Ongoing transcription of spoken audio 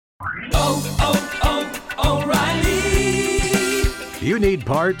O'Reilly. You need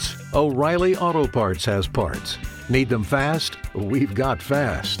parts? O'Reilly Auto Parts has parts. Need them fast? We've got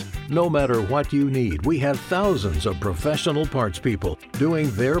fast. No matter what you need, we have thousands of professional parts people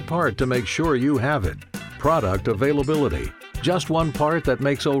doing their part to make sure you have it. Product availability. Just one part that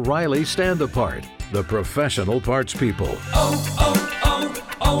makes O'Reilly stand apart. The professional parts people.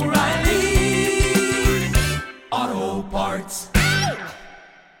 O'Reilly Auto Parts.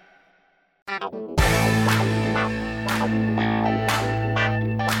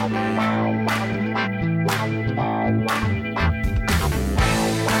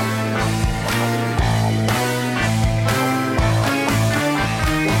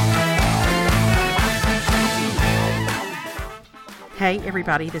 Hey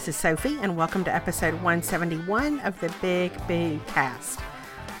everybody, this is Sophie and welcome to episode 171 of the Big Boo Cast.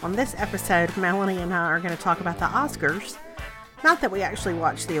 On this episode, Melanie and I are going to talk about the Oscars. Not that we actually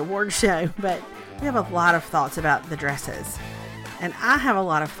watched the award show, but we have a lot of thoughts about the dresses. And I have a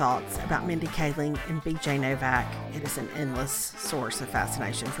lot of thoughts about Mindy Kaling and BJ Novak. It is an endless source of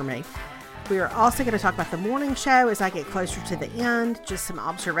fascination for me. We are also going to talk about the morning show as I get closer to the end, just some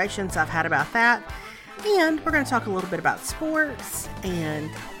observations I've had about that. And we're going to talk a little bit about sports and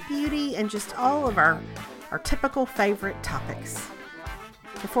beauty and just all of our typical favorite topics.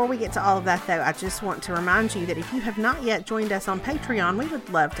 Before we get to all of that, though, I just want to remind you that if you have not yet joined us on Patreon, we would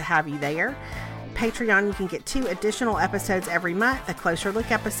love to have you there. Patreon, you can get 2 additional episodes every month, a closer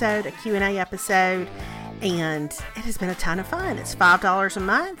look episode, a Q&A episode, and it has been a ton of fun. It's $5 a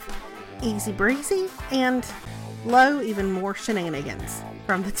month, easy breezy, and low, even more shenanigans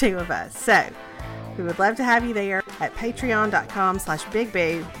from the two of us. So we would love to have you there at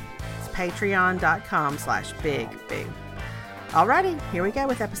patreon.com/bigboo. It's patreon.com/bigboo. Alrighty, here we go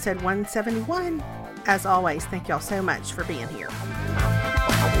with episode 171. As always, thank y'all so much for being here.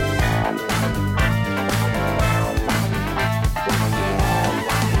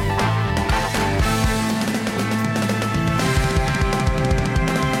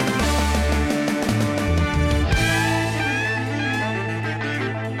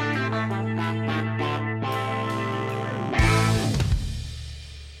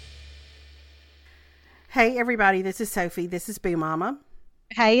 Hey everybody, this is Sophie. This is Boo Mama.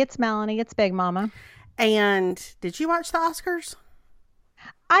 Hey, it's Melanie. It's Big Mama. And did you watch the Oscars?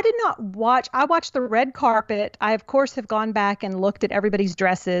 I did not watch. I watched the red carpet. I, of course, have gone back and looked at everybody's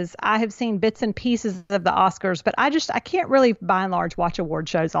dresses. I have seen bits and pieces of the Oscars, but I can't really, by and large, watch award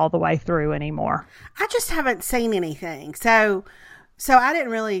shows all the way through anymore. I just haven't seen anything. So I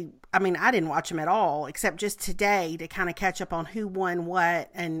didn't watch them at all, except just today to kind of catch up on who won what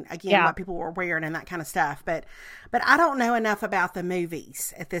and, again, what people were wearing and that kind of stuff. But I don't know enough about the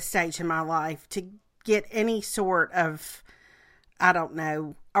movies at this stage in my life to get any sort of, I don't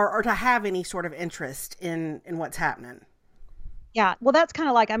know, or to have any sort of interest in what's happening. Yeah, well, that's kind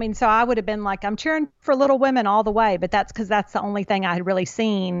of like, so I would have been like, I'm cheering for Little Women all the way, but that's because that's the only thing I had really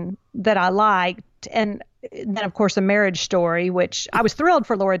seen that I liked. And then, of course, A Marriage Story, which I was thrilled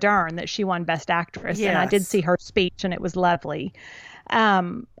for Laura Dern that she won Best Actress. Yes. And I did see her speech and it was lovely.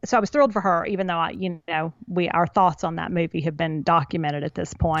 So I was thrilled for her, even though our thoughts on that movie have been documented at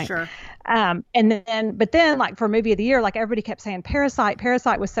this point. Sure. But then like for movie of the year, like everybody kept saying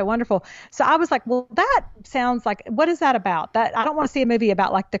Parasite was so wonderful. So I was like, well, that sounds like, what is that about? That I don't want to see a movie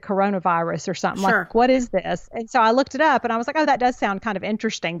about like the coronavirus or something. Sure. Like, what is this? And so I looked it up and I was like, oh, that does sound kind of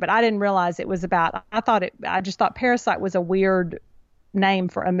interesting, but I didn't realize it was about, I just thought Parasite was a weird name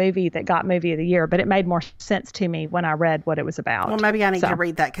for a movie that got movie of the year, but it made more sense to me when I read what it was about. Well, maybe I need to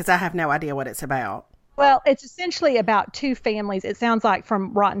read that because I have no idea what it's about. Well, it's essentially about 2 families. It sounds like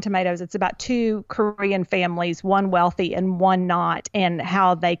from Rotten Tomatoes, it's about 2 Korean families, one wealthy and one not, and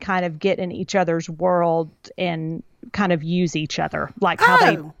how they kind of get in each other's world and kind of use each other, like how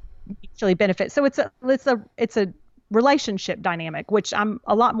they mutually benefit. So it's a relationship dynamic, which I'm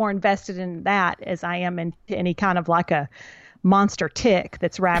a lot more invested in that as I am in any kind of like a monster tick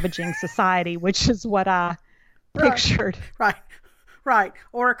that's ravaging society, which is what I pictured. Right.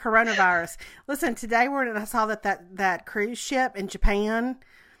 Or a coronavirus. Listen, today I saw that cruise ship in Japan.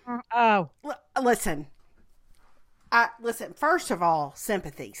 Oh. Listen, first of all,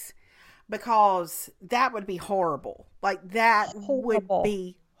 sympathies, because that would be horrible. Like that would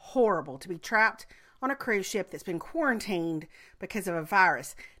be horrible to be trapped on a cruise ship that's been quarantined because of a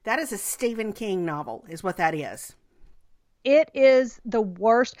virus. That is a Stephen King novel, is what that is. It is the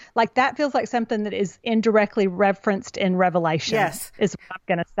worst. Like that feels like something that is indirectly referenced in Revelation. Yes. Is what I'm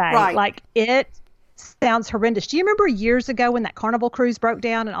going to say. Right. Like it sounds horrendous. Do you remember years ago when that Carnival cruise broke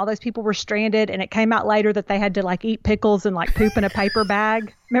down and all those people were stranded and it came out later that they had to like eat pickles and like poop in a paper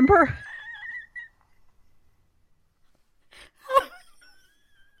bag? Remember?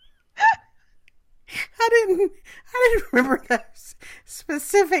 I didn't remember those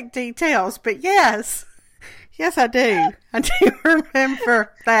specific details, but yes, I do. I do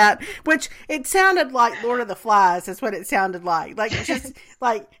remember that, which it sounded like Lord of the Flies is what it sounded like. Like, just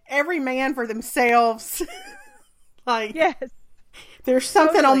like every man for themselves. Like, Yes. there's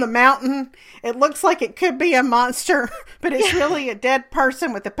something on the mountain. It looks like it could be a monster, but it's really a dead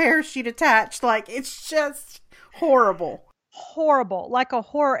person with a parachute attached. Like, it's just horrible. Horrible, like a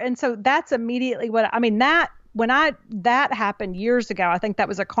horror. And so that's immediately that happened years ago. I think that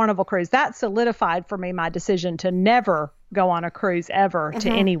was a Carnival cruise. That solidified for me my decision to never go on a cruise ever to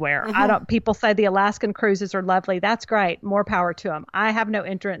anywhere. People say the Alaskan cruises are lovely. That's great. More power to them. I have no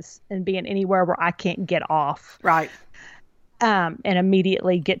interest in being anywhere where I can't get off. Right. And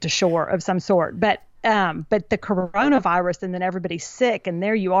immediately get to shore of some sort. But the coronavirus, and then everybody's sick, and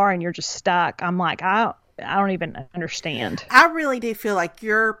there you are, and you're just stuck. I'm like, I don't even understand. I really do feel like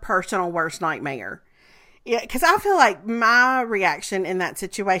your personal worst nightmare. Yeah, because I feel like my reaction in that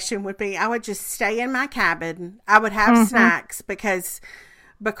situation would be I would just stay in my cabin. I would have snacks because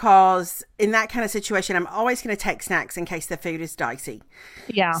in that kind of situation, I'm always going to take snacks in case the food is dicey.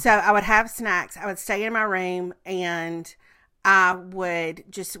 Yeah. So I would have snacks. I would stay in my room, and I would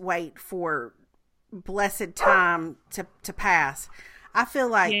just wait for blessed time to pass. I feel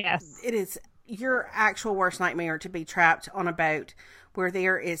like it is your actual worst nightmare to be trapped on a boat where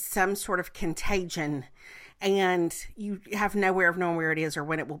there is some sort of contagion and you have no way of knowing where it is or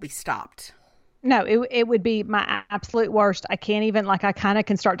when it will be stopped. No, it would be my absolute worst. I can't even, like, I kind of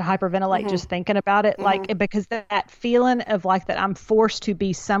can start to hyperventilate just thinking about it. Like, because that feeling of like that I'm forced to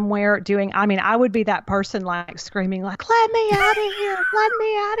be somewhere doing, I would be that person like screaming like, let me out of here, let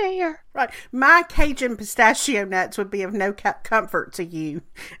me out of here. Right. My Cajun pistachio nuts would be of no comfort to you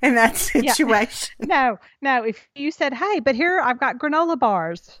in that situation. Yeah. No. If you said, hey, but here I've got granola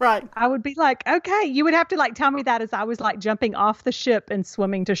bars. Right. I would be like, okay. You would have to like tell me that as I was like jumping off the ship and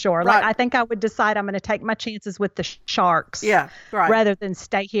swimming to shore. Right. Like, I think I would decide I'm going to take my chances with the sharks. Yeah. Right. Rather than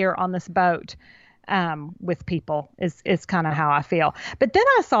stay here on this boat with people is kind of how I feel. But then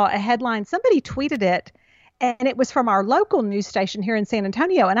I saw a headline. Somebody tweeted it. And it was from our local news station here in San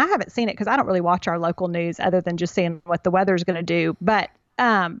Antonio. And I haven't seen it because I don't really watch our local news other than just seeing what the weather's going to do. But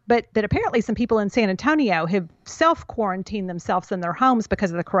that apparently some people in San Antonio have self-quarantined themselves in their homes because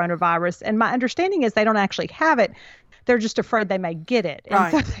of the coronavirus. And my understanding is they don't actually have it. They're just afraid they may get it. And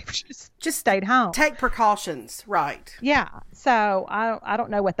right. so they've just stayed home. Take precautions. Right. Yeah. So I don't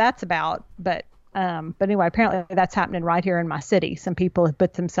know what that's about. But anyway, apparently that's happening right here in my city. Some people have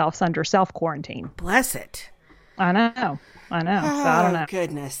put themselves under self-quarantine. Bless it. I know. So I don't know.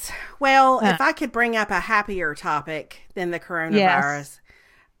 Goodness. Well, if I could bring up a happier topic than the coronavirus,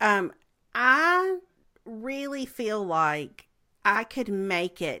 I really feel like I could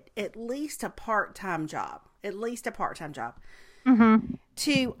make it at least a part-time job,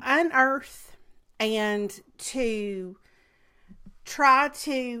 to unearth and to try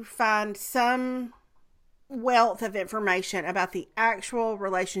to find some wealth of information about the actual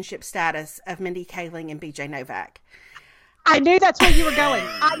relationship status of Mindy Kaling and BJ Novak. I knew that's where you were going.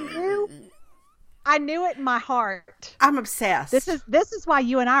 I knew it in my heart. I'm obsessed. This is why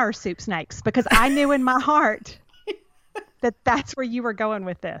you and I are soup snakes, because I knew in my heart that's where you were going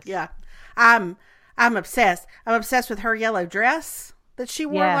with this. Yeah. I'm obsessed. I'm obsessed with her yellow dress that she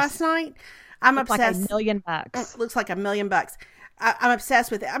wore last night. I'm obsessed. Like $1 million. Looks like $1 million. I'm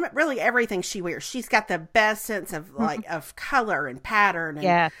obsessed with it. Really everything she wears. She's got the best sense of of color and pattern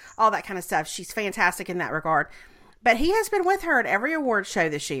and all that kind of stuff. She's fantastic in that regard. But he has been with her at every award show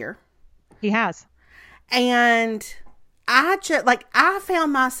this year. He has. And I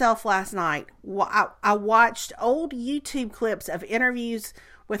found myself last night. I watched old YouTube clips of interviews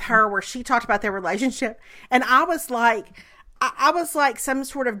with her where she talked about their relationship, and I was like some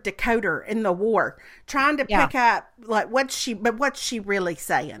sort of decoder in the war, trying to pick up like what's she really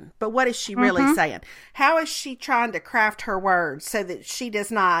saying? But what is she really saying? How is she trying to craft her words so that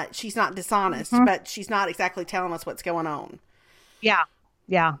she's not dishonest, but she's not exactly telling us what's going on? Yeah,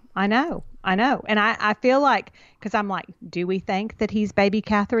 I know. And I feel like, because I'm like, do we think that he's baby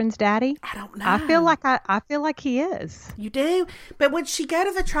Catherine's daddy? I don't know. I feel like he is. You do? But would she go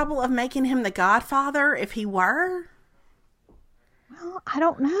to the trouble of making him the godfather if he were? Well, I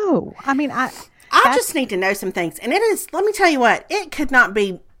don't know. I mean, I just need to know some things. And let me tell you what, it could not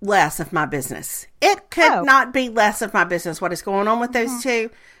be less of my business. It could not be less of my business what is going on with those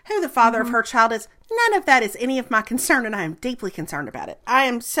two. Who the father of her child is, none of that is any of my concern, and I am deeply concerned about it. I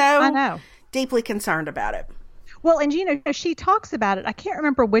am so deeply concerned about it. Well, and she talks about it. I can't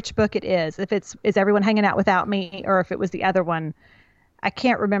remember which book it is, if it's Is Everyone Hanging Out Without Me, or if it was the other one. I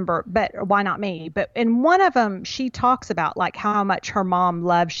can't remember, but why not me? But in one of them, she talks about like how much her mom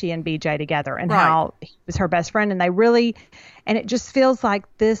loved she and BJ together and how he was her best friend. And they really, and it just feels like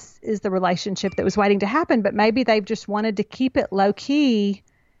this is the relationship that was waiting to happen. But maybe they've just wanted to keep it low key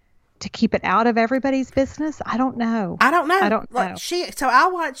to keep it out of everybody's business. I don't know. I don't know. Know. So I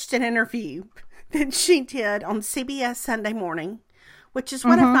watched an interview that she did on CBS Sunday Morning, which is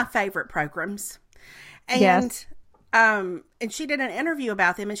one of my favorite programs. And Yes. and she did an interview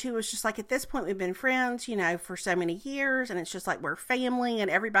about them, and she was just like, at this point, we've been friends, for so many years, and it's just like we're family, and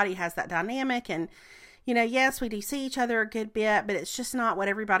everybody has that dynamic, and, yes, we do see each other a good bit, but it's just not what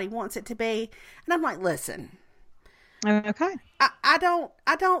everybody wants it to be. And I'm like, listen, Okay. I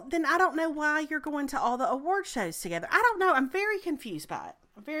don't know why you're going to all the award shows together. I don't know. I'm very confused by it.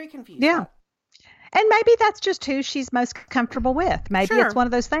 I'm very confused. Yeah. By it. And maybe that's just who she's most comfortable with. Maybe Sure. it's one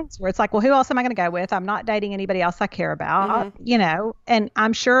of those things where it's like, well, who else am I going to go with? I'm not dating anybody else I care about, and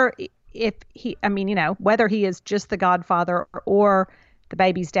I'm sure if he, whether he is just the godfather or the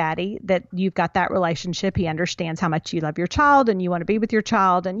baby's daddy, that you've got that relationship. He understands how much you love your child and you want to be with your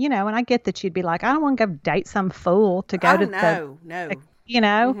child. And, and I get that you'd be like, I don't want to go date some fool to go to no.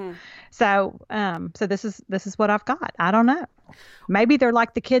 So, so this is what I've got. I don't know. Maybe they're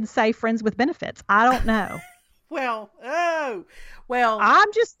like the kids say, friends with benefits. I don't know. Well,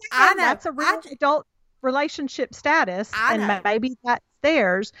 I'm just I saying know. that's a real adult relationship status, I know. and maybe that's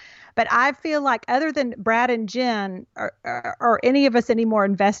theirs. But I feel like other than Brad and Jen, or any of us any more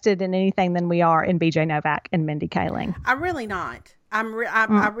invested in anything than we are in BJ Novak and Mindy Kaling. I'm really not. I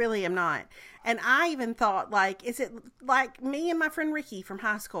really am not. And I even thought, like, is it like me and my friend Ricky from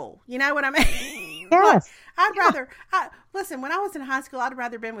high school? You know what I mean? Yes. Listen, when I was in high school, I'd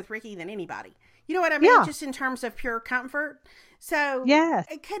rather been with Ricky than anybody. You know what I mean? Yeah. Just in terms of pure comfort. So Yes.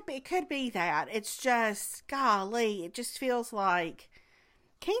 it could be that. It's just, golly, it just feels like,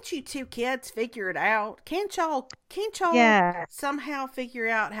 can't you two kids figure it out? Can't y'all Yes. somehow figure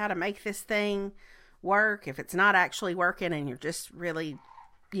out how to make this thing work if it's not actually working and you're just really,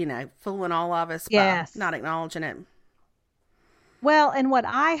 fooling all of us Yes. by not acknowledging it? Well, and what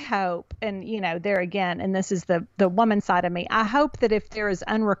I hope, and there again, and this is the woman side of me, I hope that if there is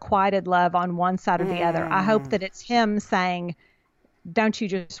unrequited love on one side or the other, I hope that it's him saying, don't you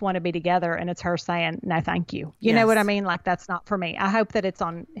just want to be together? And it's her saying, no, thank you. You know what I mean? Like, that's not for me. I hope that it's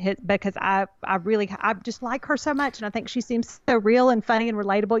on his, because I just like her so much. And I think she seems so real and funny and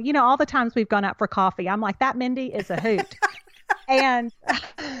relatable. All the times we've gone out for coffee, I'm like, that Mindy is a hoot. And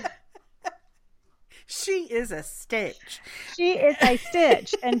she is a stitch. She is a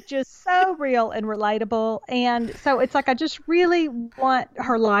stitch, and just so real and relatable. And so it's like, I just really want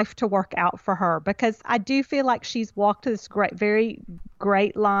her life to work out for her, because I do feel like she's walked this very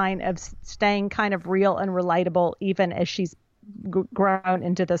great line of staying kind of real and relatable, even as she's grown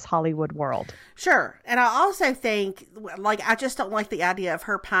into this Hollywood world. Sure. And I also think, like, I just don't like the idea of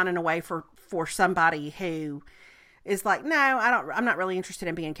her pining away for somebody who is like, no, I'm not really interested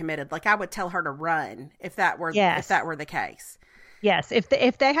in being committed. Like, I would tell her to run if that were the case. Yes. If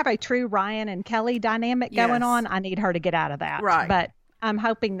they have a true Ryan and Kelly dynamic going on, I need her to get out of that. Right. But I'm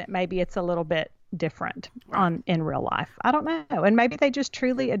hoping that maybe it's a little bit different in real life. I don't know. And maybe they just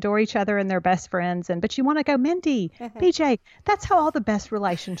truly adore each other and they're best friends. But you want to go, Mindy, BJ, that's how all the best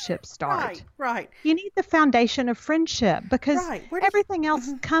relationships start. Right. You need the foundation of friendship, because everything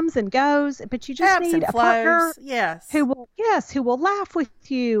else comes and goes, but you just need a partner who will laugh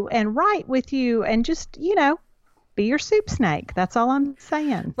with you and write with you and just, be your soup snake. That's all I'm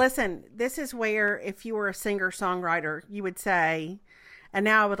saying. Listen, this is where, if you were a singer-songwriter, you would say, and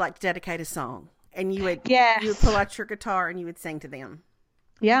now I would like to dedicate a song. And you would pull out your guitar and you would sing to them.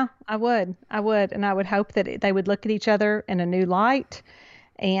 Yeah, I would. And I would hope that they would look at each other in a new light,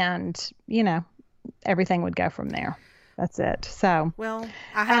 and, everything would go from there. That's it. So, well,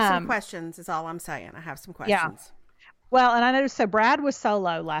 I have some questions is all I'm saying. I have some questions. Yeah. Well, and I noticed, so Brad was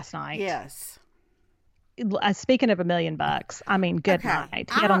solo last night. Yes. Speaking of $1 million, I mean, good night.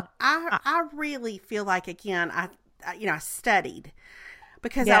 I really feel like, again, I studied,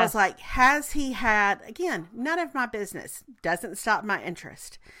 because I was like, has he had, again, none of my business, doesn't stop my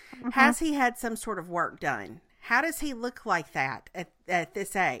interest. Has he had some sort of work done? How does he look like that at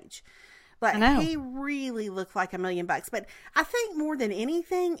this age? Like, he really looked like $1 million. But I think more than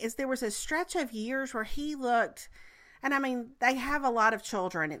anything is there was a stretch of years where he looked, and I mean, they have a lot of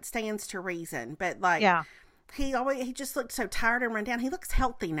children. It stands to reason. But like, he just looked so tired and run down. He looks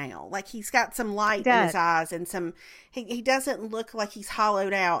healthy now. Like, he's got some light in his eyes, and he doesn't look like he's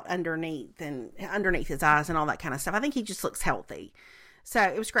hollowed out underneath his eyes and all that kind of stuff. I think he just looks healthy. So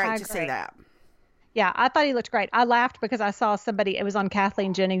it was great to see that. Yeah, I thought he looked great. I laughed because I saw somebody, it was on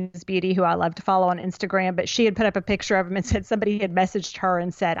Kathleen Jennings Beauty, who I love to follow on Instagram, but she had put up a picture of him and said somebody had messaged her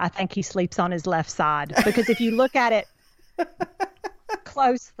and said, I think he sleeps on his left side. Because if you look at it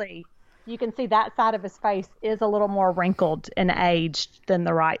closely, you can see that side of his face is a little more wrinkled and aged than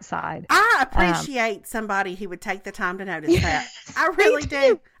the right side. I appreciate somebody who would take the time to notice that. I really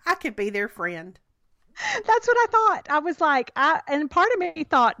do. I could be their friend. That's what I thought. I was like, and part of me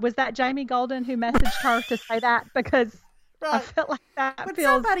thought, was that Jamie Golden who messaged her to say that? Because I felt like that Would feels...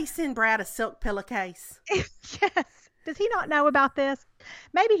 somebody send Brad a silk pillowcase? Yes. Does he not know about this?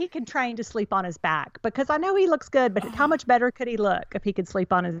 Maybe he can train to sleep on his back, because I know he looks good, but how much better could he look if he could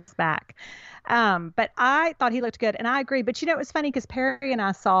sleep on his back? But I thought he looked good, and I agree. But it was funny because Perry and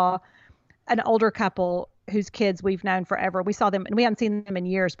I saw an older couple whose kids we've known forever. We saw them, and we haven't seen them in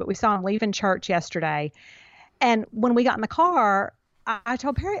years, but we saw them leaving church yesterday. And when we got in the car, I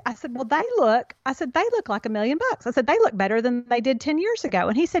told Perry, I said, well, they look like $1 million. I said, they look better than they did 10 years ago.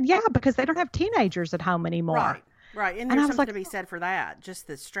 And he said, yeah, because they don't have teenagers at home anymore. Right. And there's something to be said for that. Just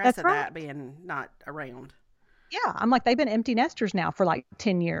the stress of that being not around. Yeah. I'm like, they've been empty nesters now for like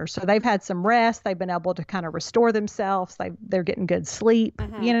 10 years. So they've had some rest. They've been able to kind of restore themselves. They're getting good sleep.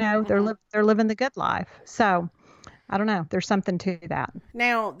 Mm-hmm. They're living the good life. So I don't know. There's something to that.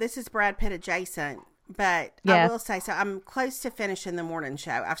 Now, this is Brad Pitt adjacent, but I will say, so I'm close to finishing the morning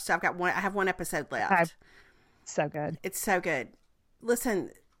show. I have one episode left. Okay. So good. It's so good.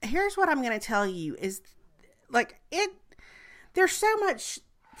 Listen, here's what I'm going to tell you is there's so much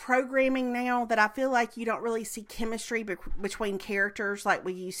programming now that I feel like you don't really see chemistry between characters like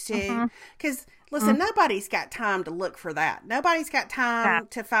we used to. Because listen, nobody's got time to look for that. Nobody's got time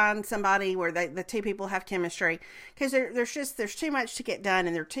to find somebody where the two people have chemistry, because there's too much to get done,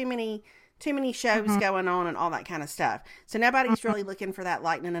 and there are too many shows going on and all that kind of stuff. So nobody's really looking for that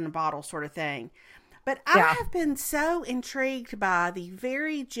lightning in a bottle sort of thing. But I have been so intrigued by the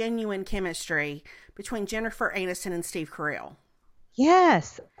very genuine chemistry between Jennifer Aniston and Steve Carell.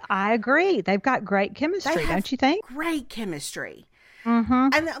 Yes, I agree. They've got great chemistry, don't you think? Great chemistry. Mm-hmm.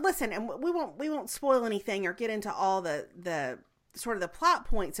 And listen, and we won't spoil anything or get into all the sort of the plot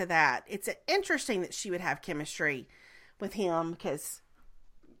points of that. It's interesting that she would have chemistry with him, because,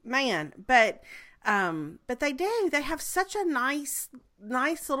 man, but they do. They have such a nice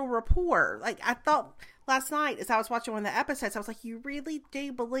little rapport. Like, I thought last night as I was watching one of the episodes, I was like, you really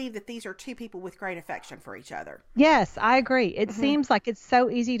do believe that these are two people with great affection for each other. Yes, I agree. It seems like it's so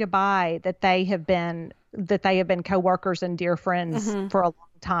easy to buy that they have been co-workers and dear friends for a long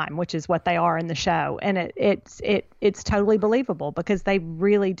time, which is what they are in the show. And it's totally believable because they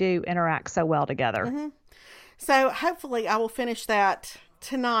really do interact so well together. Mm-hmm. So hopefully I will finish that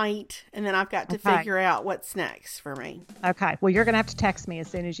tonight, and then I've got to figure out what's next for me. Okay. Well, you're going to have to text me as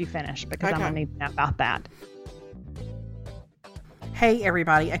soon as you finish, because I'm going to need to know about that. Hey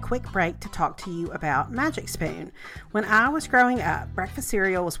everybody, a quick break to talk to you about Magic Spoon. When I was growing up, breakfast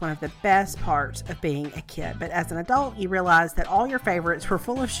cereal was one of the best parts of being a kid. But as an adult, you realize that all your favorites were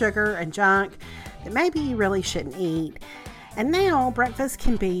full of sugar and junk that maybe you really shouldn't eat. And now breakfast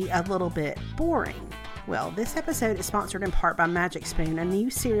can be a little bit boring. Well, this episode is sponsored in part by Magic Spoon, a new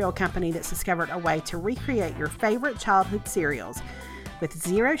cereal company that's discovered a way to recreate your favorite childhood cereals with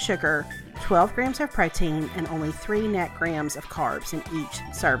 0 sugar, 12 grams of protein, and only 3 net grams of carbs in each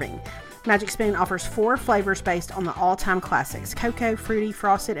serving. Magic Spoon offers 4 flavors based on the all-time classics: cocoa, fruity,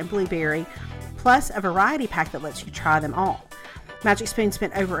 frosted, and blueberry, plus a variety pack that lets you try them all. Magic Spoon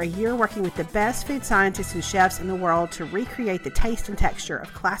spent over a year working with the best food scientists and chefs in the world to recreate the taste and texture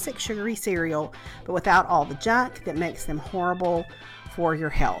of classic sugary cereal, but without all the junk that makes them horrible for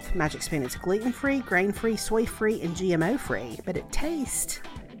your health. Magic Spoon is gluten-free, grain-free, soy-free, and GMO-free, but it tastes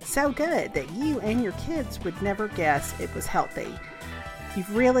so good that you and your kids would never guess it was healthy.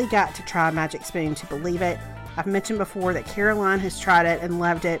 You've really got to try Magic Spoon to believe it. I've mentioned before that Caroline has tried it and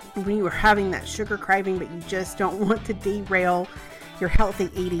loved it. When you are having that sugar craving, but you just don't want to derail your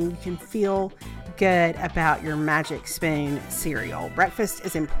healthy eating, you can feel good about your Magic Spoon cereal. Breakfast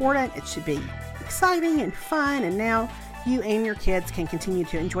is important. It should be exciting and fun, and now you and your kids can continue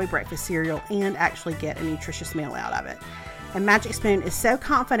to enjoy breakfast cereal and actually get a nutritious meal out of it. And Magic Spoon is so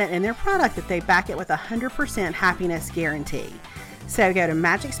confident in their product that they back it with a 100% happiness guarantee. So go to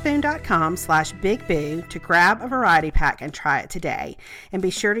magicspoon.com/BigBoo to grab a variety pack and try it today. And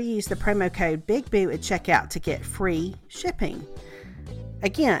be sure to use the promo code BigBoo at checkout to get free shipping.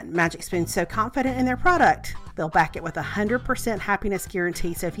 Again, Magic Spoon's so confident in their product, they'll back it with a 100% happiness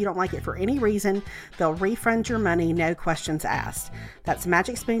guarantee. So if you don't like it for any reason, they'll refund your money, no questions asked. That's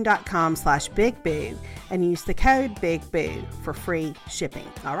magicspoon.com/BigBoo and use the code BigBoo for free shipping.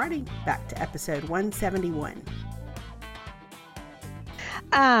 Alrighty, back to episode 171.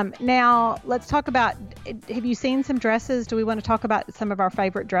 Now let's talk about, have you seen some dresses? Do we want to talk about some of our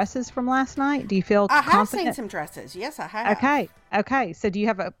favorite dresses from last night? Do you feel I have confident? seen some dresses. Yes, I have. Okay. So do you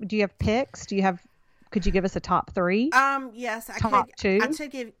have picks? Could you give us a top three? Yes, I top could. two? I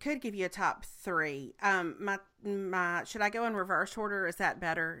could give you a top three. My should I go in reverse order? Is that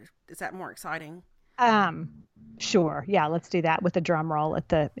better? Is that more exciting? Sure. Yeah, let's do that with a drum roll at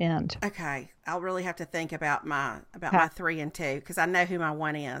the end. Okay, I'll really have to think about my 3 and 2 because I know who my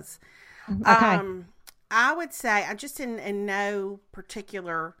 1 is. Okay. I would say I'm just in no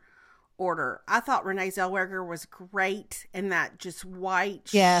particular order. I thought Renee Zellweger was great in that just white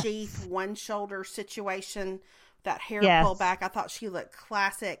sheath, one shoulder situation. That hair pull back. I thought she looked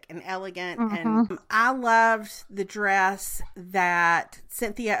classic and elegant. And I loved the dress that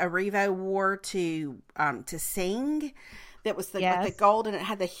Cynthia Erivo wore to sing. That was like the gold, and it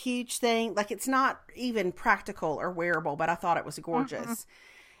had the huge thing. Like, it's not even practical or wearable, but I thought it was gorgeous.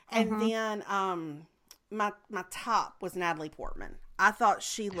 And then my top was Natalie Portman. I thought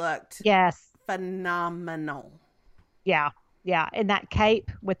she looked phenomenal. Yeah, and that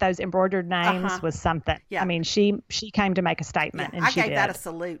cape with those embroidered names was something. Yeah. I mean, she came to make a statement, and she did. I gave that a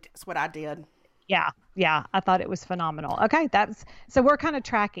salute. That's what I did. Yeah, I thought it was phenomenal. Okay, so we're kind of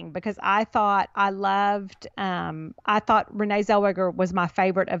tracking because I thought Renee Zellweger was my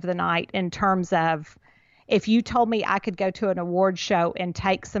favorite of the night in terms of, if you told me I could go to an award show and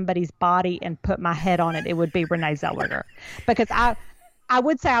take somebody's body and put my head on it, it would be Renee Zellweger, because I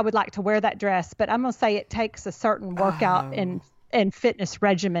would say I would like to wear that dress, but I'm going to say it takes a certain workout and fitness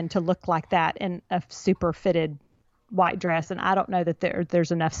regimen to look like that in a super fitted white dress. And I don't know that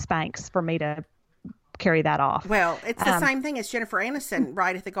there's enough Spanx for me to carry that off. Well, it's the same thing as Jennifer Aniston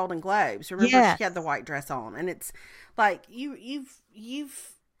right at the Golden Globes. Remember, she had the white dress on, and it's like you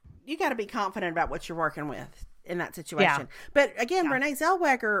got to be confident about what you're working with in that situation. But again, Renee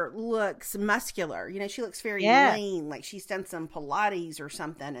Zellweger looks muscular. You know, she looks very lean, like she's done some Pilates or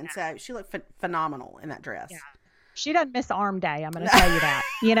something. And so she looked phenomenal in that dress. Yeah. She doesn't miss arm day. I'm going to tell you that.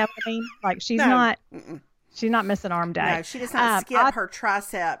 You know what I mean? Like she's not missing arm day. No, she does not skip her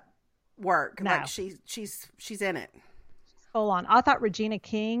tricep work. No. Like she's in it. Full on. I thought Regina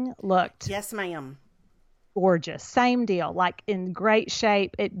King looked. Yes, ma'am. Gorgeous. Same deal. Like in great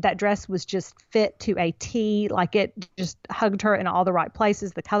shape. That dress was just fit to a T. Like it just hugged her in all the right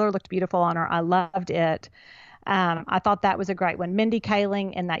places. The color looked beautiful on her. I loved it. I thought that was a great one. Mindy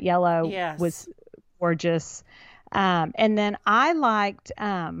Kaling in that yellow was gorgeous. And then I liked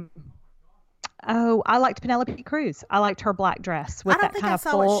Penelope Cruz. I liked her black dress with that kind of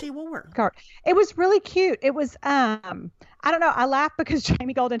full. I don't think I saw what she wore. Skirt. It was really cute. It was I don't know. I laughed because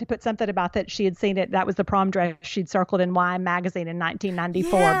Jamie Golden had put something about that she had seen it. That was the prom dress she'd circled in Wine magazine in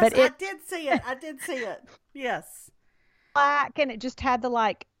 1994. Yes, but I did see it. Yes. Black, and it just had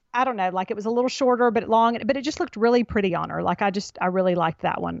the I don't know, like it was a little shorter but long, but it just looked really pretty on her. Like I really liked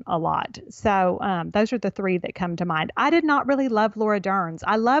that one a lot. So those are the three that come to mind. I did not really love Laura Dern's.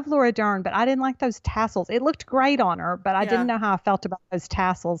 I love Laura Dern, but I didn't like those tassels. It looked great on her, but I didn't know how I felt about those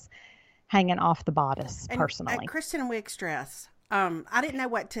tassels hanging off the bodice personally. And Kristen Wiig's dress, I didn't know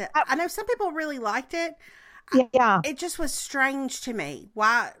what to. I know some people really liked it. It just was strange to me.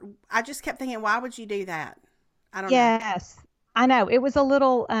 Why? I just kept thinking, why would you do that? I don't know. Yes. I know. It was a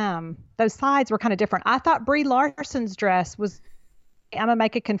little, those sides were kind of different. I thought Brie Larson's dress was, I'm going to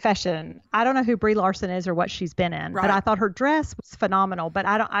make a confession. I don't know who Brie Larson is or what she's been in, but I thought her dress was phenomenal, but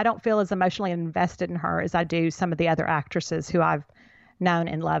I don't feel as emotionally invested in her as I do some of the other actresses who I've known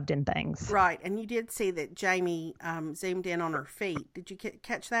and loved in things. Right. And you did see that Jamie zoomed in on her feet. Did you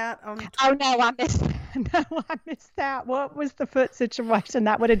catch that? Oh, no, I missed that. What was the foot situation?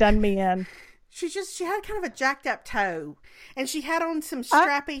 That would have done me in. She had kind of a jacked up toe, and she had on some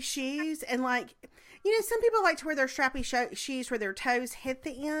strappy shoes, and some people like to wear their strappy shoes where their toes hit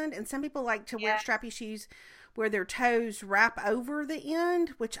the end, and some people like to wear strappy shoes where their toes wrap over the end,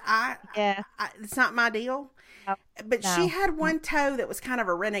 which it's not my deal. No. But she had one toe that was kind of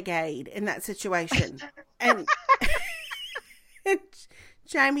a renegade in that situation, and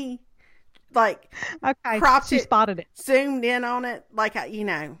Jamie cropped it, spotted it, zoomed in on it,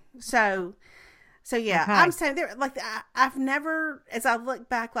 So yeah, okay. I'm saying there, I've never, as I look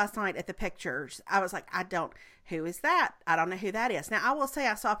back last night at the pictures, I was like, who is that? I don't know who that is. Now I will say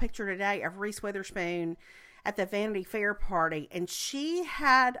I saw a picture today of Reese Witherspoon at the Vanity Fair party, and she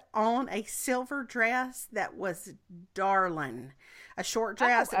had on a silver dress that was darling. A short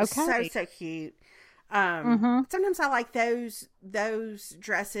dress. It was so cute. Sometimes I like those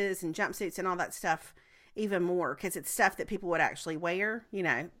dresses and jumpsuits and all that stuff even more, because it's stuff that people would actually wear. You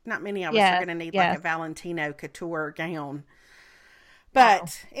know, not many of us are going to need like a Valentino couture gown.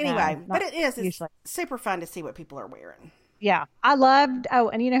 But anyway, but it's super fun to see what people are wearing. Yeah. I loved,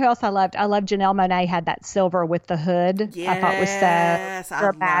 and you know who else I loved? I loved Janelle Monáe had that silver with the hood. Yes, I thought was so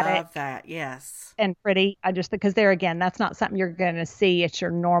dramatic. I love that. Yes. And pretty. Because there again, that's not something you're going to see at your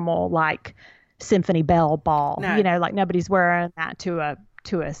normal, like, Symphony Bell ball. No. You know, like nobody's wearing that to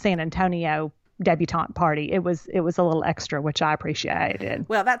a San Antonio debutante party. It was a little extra, which I appreciated.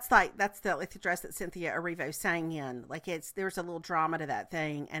 Well, that's the dress that Cynthia Erivo sang in. Like there's a little drama to that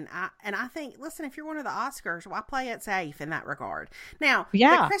thing, and I think, listen, if you're one of the Oscars, why play it safe in that regard? Now,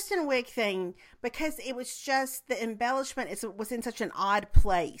 the Kristen Wiig thing, because it was just the embellishment was in such an odd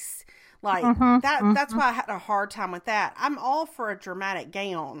place. Like that's why I had a hard time with that. I'm all for a dramatic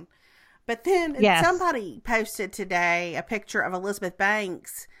gown, but then somebody posted today a picture of Elizabeth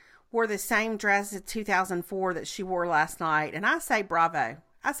Banks wore the same dress as 2004 that she wore last night. And I say bravo.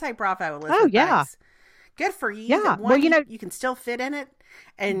 Elizabeth Banks. Good for you. Yeah. One, well, you can still fit in it.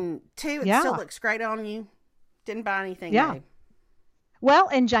 And two, it still looks great on you. Didn't buy anything new. Well,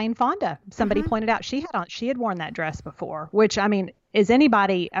 and Jane Fonda, somebody pointed out she had worn that dress before, which, I mean,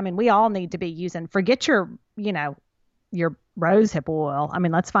 we all need to be using, forget your rose hip oil. I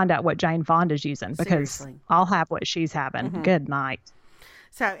mean, let's find out what Jane Fonda's using, because Seriously. I'll have what she's having. Good night.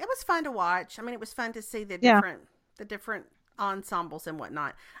 So it was fun to watch. I mean, it was fun to see the different ensembles and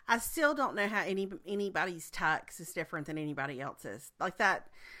whatnot. I still don't know how anybody's tux is different than anybody else's. Like that,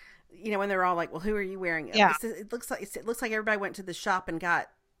 when they're all like, "Well, who are you wearing?" Yeah. It looks like everybody went to the shop and got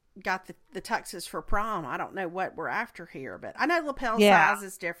the tuxes for prom. I don't know what we're after here, but I know lapel size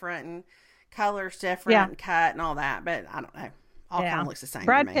is different and color's different and cut and all that, but I don't know. All kind of looks the same.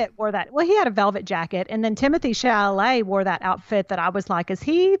 Brad Pitt wore that. Well, he had a velvet jacket, and then Timothée Chalamet wore that outfit that I was like, "Is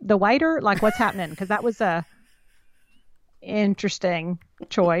he the waiter? Like, what's happening?" Because that was a interesting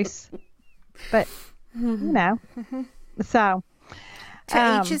choice, but so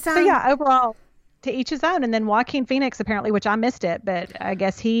to each his own. So yeah, overall, to each his own. And then Joaquin Phoenix, apparently, which I missed it, but I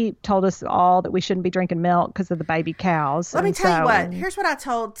guess he told us all that we shouldn't be drinking milk because of the baby cows. Let me tell you what. Here's what I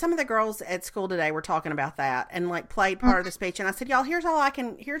told some of the girls at school today. Were talking about that and like played part of the speech. And I said, y'all, here's all I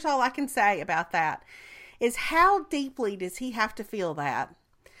can say about that is how deeply does he have to feel that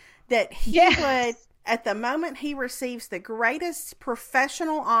he would, at the moment he receives the greatest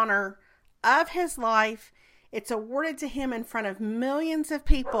professional honor of his life, it's awarded to him in front of millions of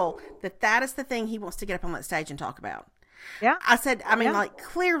people, that is the thing he wants to get up on that stage and talk about. Yeah. I said,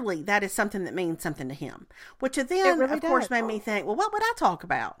 clearly that is something that means something to him, which then, really of course, made me think, well, what would I talk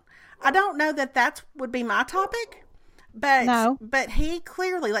about? I don't know that would be my topic, but he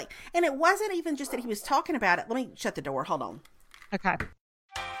clearly, and it wasn't even just that he was talking about it. Let me shut the door. Hold on. Okay.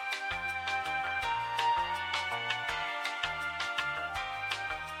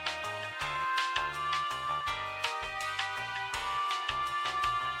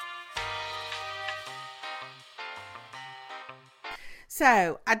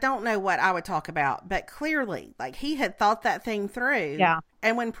 So I don't know what I would talk about, but clearly, he had thought that thing through. Yeah.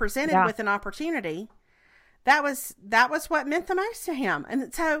 And when presented with an opportunity, that was what meant the most to him.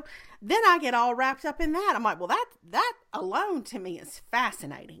 And so then I get all wrapped up in that. I'm like, well, that alone to me is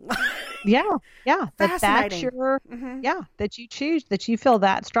fascinating. Yeah. Fascinating. That you choose, that you feel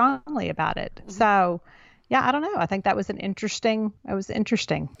that strongly about it. Mm-hmm. So yeah, I don't know. I think that was interesting.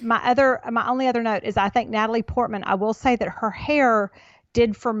 My only other note is I think Natalie Portman, I will say that her hair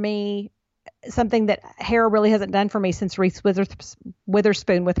did for me something that hair really hasn't done for me since Reese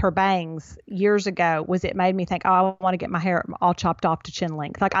Witherspoon with her bangs years ago, was it made me think, oh, I want to get my hair all chopped off to chin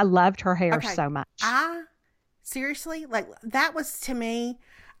length. Like, I loved her hair so much. Seriously, that was, to me,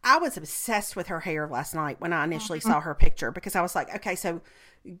 I was obsessed with her hair last night when I initially saw her picture, because I was like, okay, so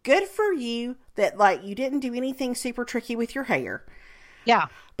good for you that you didn't do anything super tricky with your hair. Yeah.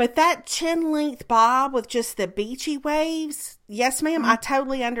 But that chin length bob with just the beachy waves, yes, ma'am, I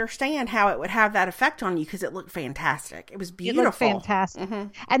totally understand how it would have that effect on you, because it looked fantastic. It was beautiful. It looked fantastic. Mm-hmm.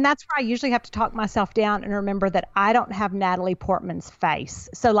 And that's where I usually have to talk myself down and remember that I don't have Natalie Portman's face.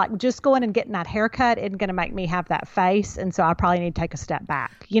 So just going and getting that haircut isn't going to make me have that face. And so I probably need to take a step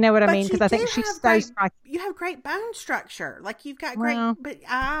back. You know what I mean? Because I think she's so striking. You have great bone structure. You've got great, but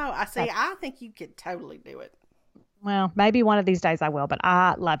I think you could totally do it. Well, maybe one of these days I will, but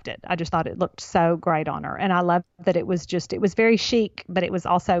I loved it. I just thought it looked so great on her. And I loved that it was very chic, but it was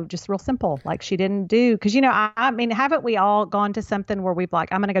also just real simple. Like she didn't do, because, I mean, haven't we all gone to something where we've like,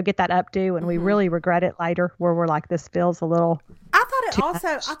 I'm going to go get that updo and we really regret it later, where we're like, this feels a little. I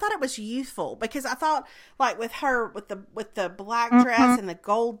thought it was youthful, because I thought, like, with her, with the black dress and the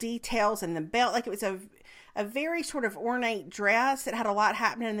gold details and the belt, like it was a very sort of ornate dress. It had a lot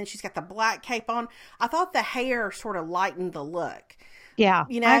happening, and then she's got the black cape on. I thought the hair sort of lightened the look. Yeah,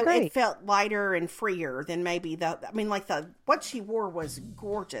 I agree. It felt lighter and freer than maybe what she wore was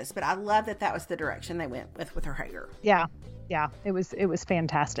gorgeous, but I love that was the direction they went with her hair. Yeah, it was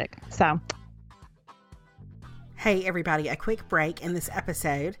fantastic. So. Hey everybody, a quick break in this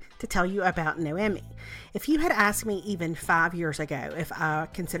episode to tell you about Noemi. If you had asked me even 5 years ago if I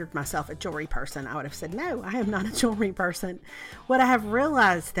considered myself a jewelry person, I would have said, no, I am not a jewelry person. What I have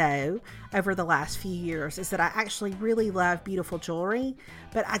realized, though, over the last few years is that I actually really love beautiful jewelry,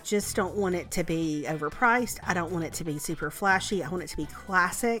 but I just don't want it to be overpriced. I don't want it to be super flashy. I want it to be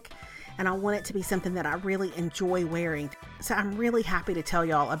classic, and I want it to be something that I really enjoy wearing. So I'm really happy to tell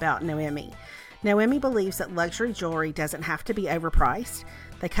y'all about Noemi. Noemi believes that luxury jewelry doesn't have to be overpriced.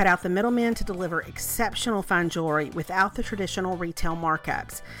 They cut out the middlemen to deliver exceptional fine jewelry without the traditional retail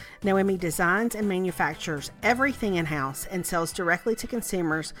markups. Noemi designs and manufactures everything in-house and sells directly to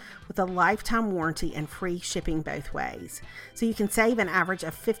consumers with a lifetime warranty and free shipping both ways. So you can save an average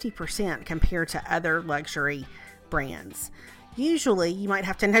of 50% compared to other luxury brands. Usually, you might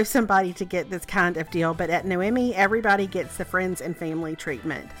have to know somebody to get this kind of deal, but at Noemi, everybody gets the friends and family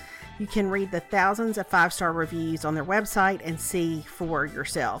treatment. You can read the thousands of 5-star reviews on their website and see for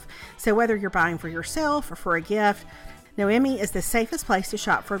yourself. So whether you're buying for yourself or for a gift, Noemi is the safest place to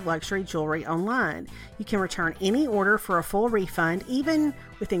shop for luxury jewelry online. You can return any order for a full refund, even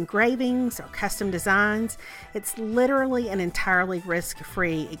with engravings or custom designs. It's literally an entirely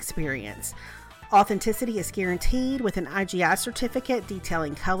risk-free experience. Authenticity is guaranteed with an IGI certificate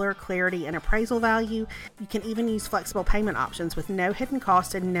detailing color, clarity, and appraisal value. You can even use flexible payment options with no hidden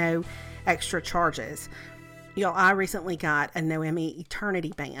cost and no extra charges. Y'all, I recently got a Noemi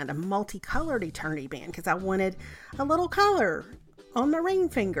Eternity Band, a multicolored Eternity Band, because I wanted a little color on my ring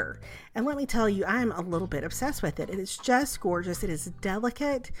finger. And let me tell you, I'm a little bit obsessed with it. It is just gorgeous. It is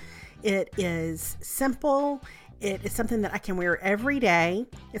delicate. It is simple. It is something that I can wear every day.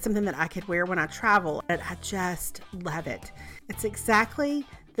 It's something that I could wear when I travel. And I just love it. It's exactly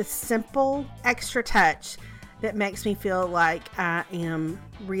the simple extra touch that makes me feel like I am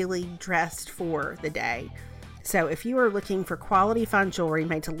really dressed for the day. So if you are looking for quality fine jewelry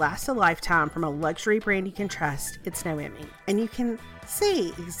made to last a lifetime from a luxury brand you can trust, it's Noemi. And you can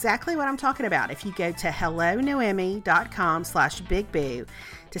see exactly what I'm talking about if you go to hellonoemi.com/bigboo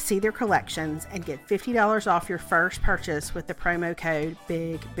to see their collections and get $50 off your first purchase with the promo code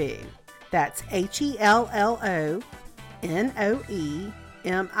BIGBOO. That's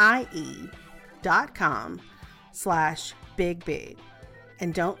HELLONOEMIE.com/BIGBOO.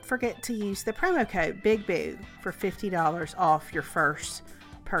 And don't forget to use the promo code BIGBOO for $50 off your first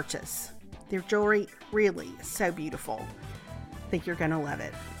purchase. Their jewelry really is so beautiful. I think you're going to love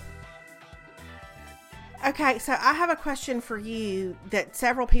it. Okay, so I have a question for you that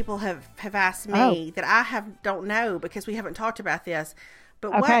several people have asked me that I don't know because we haven't talked about this.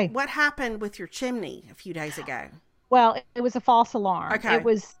 But what happened with your chimney a few days ago? Well, it was a false alarm. Okay. It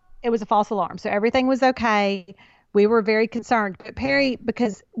was a false alarm. So everything was okay. We were very concerned. But Perry,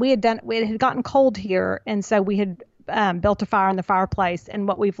 because it had gotten cold here, and so we had built a fire in the fireplace. And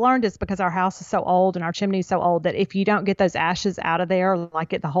what we've learned is because our house is so old and our chimney is so old that if you don't get those ashes out of there,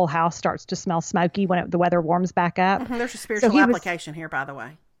 the whole house starts to smell smoky when the weather warms back up. Mm-hmm. There's a spiritual application here, by the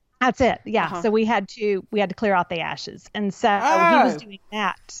way. That's it. Yeah. Uh-huh. So we had to clear out the ashes. And so he was doing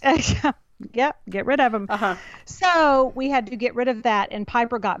that. Yep, get rid of them. Uh-huh. So we had to get rid of that, and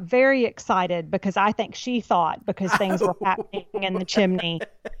Piper got very excited because I think she thought because things were happening in the chimney.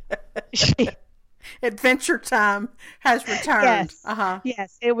 Adventure time has returned. Yes. Uh-huh.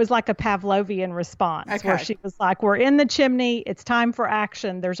 Yes, it was like a Pavlovian response where she was like, we're in the chimney. It's time for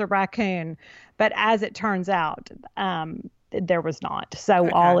action. There's a raccoon. But as it turns out, there was not. So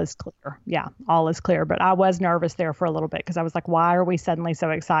all is clear. Yeah, all is clear. But I was nervous there for a little bit because I was like, why are we suddenly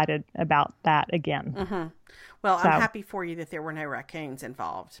so excited about that again? Mm-hmm. Well, I'm happy for you that there were no raccoons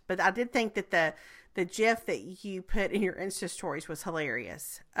involved. But I did think that the GIF that you put in your Insta stories was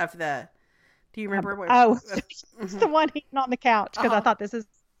hilarious do you remember what? It's the one eating on the couch because I thought this is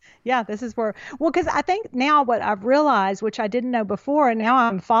Yeah, this is where, well, because I think now what I've realized, which I didn't know before, and now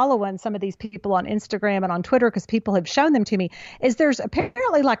I'm following some of these people on Instagram and on Twitter because people have shown them to me, is there's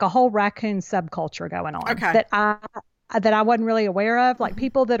apparently like a whole raccoon subculture going on Okay. that I wasn't really aware of. Like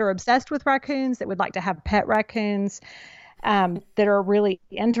people that are obsessed with raccoons that would like to have pet raccoons, that are really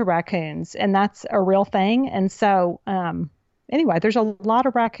into raccoons, and that's a real thing. And so, anyway, there's a lot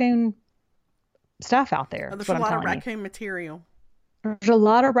of raccoon stuff out there. There's That's what a I'm lot of telling you. raccoon material. There's a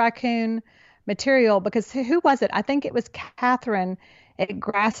lot of raccoon material because who was it? I think it was Catherine at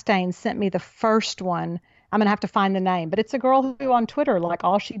Grassstain sent me the first one. I'm going to have to find the name, but it's a girl who on Twitter, like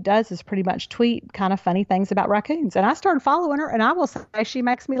all she does is pretty much tweet kind of funny things about raccoons. And I started following her, and I will say she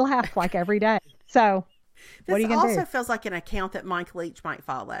makes me laugh like every day. So what are you This going to do? also feels like an account that Mike Leach might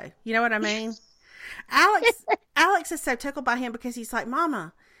follow. You know what I mean? Alex is so tickled by him because he's like,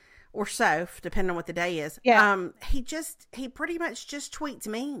 Mama, or Soph, depending on what the day is. Yeah. He pretty much just tweets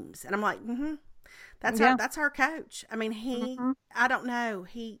memes. And I'm like, that's Yeah. that's our coach. I mean, I don't know.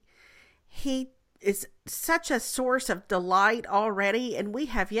 He is such a source of delight already, and we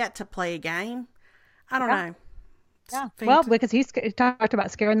have yet to play a game. I don't know. Yeah. It's Well, fantastic. because he talked about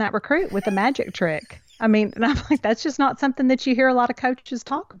scaring that recruit with a magic trick. I mean, and I'm like, that's just not something that you hear a lot of coaches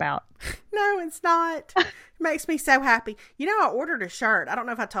talk about. No, it's not. It makes me so happy. You know, I ordered a shirt. I don't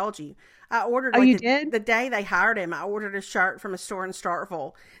know if I told you. I ordered Oh, you did? the day they hired him. I ordered a shirt from a store in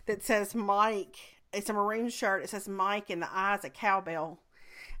Starkville that says Mike. It's a maroon shirt. It says Mike in the eyes of cowbell,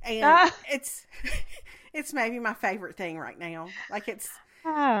 and it's maybe my favorite thing right now. Like it's.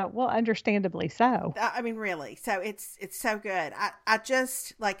 Well, understandably so. I mean, really. So it's so good. I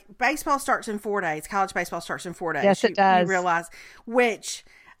just like baseball starts in 4 days. College baseball starts in 4 days. Yes, it does. You realize, which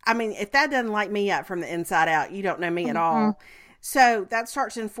I mean, if that doesn't light me up from the inside out, you don't know me at all. So that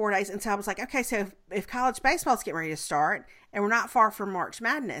starts in 4 days. And so I was like, okay, so if college baseball's getting ready to start and we're not far from March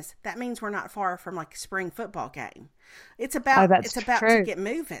Madness, that means we're not far from like a spring football game. It's about true. to get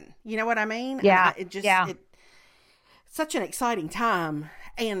moving. You know what I mean? Yeah. Such an exciting time.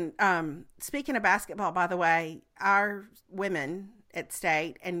 And speaking of basketball, by the way, our women at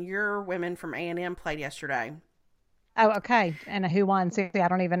State and your women from A&M played yesterday. Oh, okay. And who won? See, I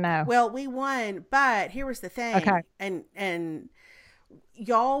don't even know. Well, we won, but here was the thing. Okay. And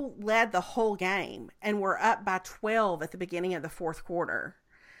y'all led the whole game and were up by 12 at the beginning of the fourth quarter.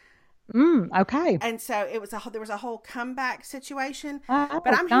 Okay. And so there was a whole comeback situation. Oh,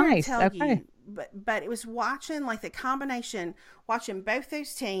 but I'm here nice. to tell Okay. you, but it was watching like the combination, watching both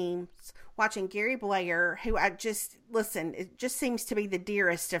those teams, watching Gary Blair, who I just listen, it just seems to be the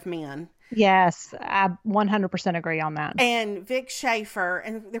dearest of men. Yes, I 100% agree on that. And Vic Schaefer,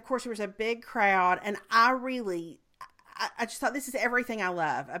 and of course there was a big crowd, and I just thought this is everything I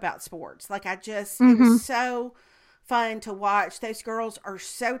love about sports. Like it was so fun to watch. Those girls are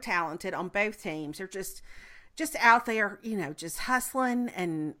so talented on both teams. They're just out there, just hustling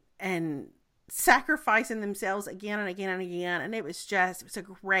and sacrificing themselves again and again and again. And it was a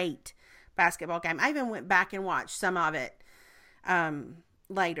great basketball game. I even went back and watched some of it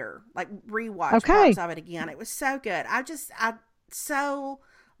later, like rewatch parts of it again. It was so good. I so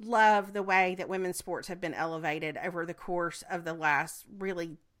love the way that women's sports have been elevated over the course of the last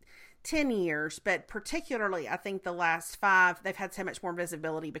really 10 years, but particularly I think the last 5, they've had so much more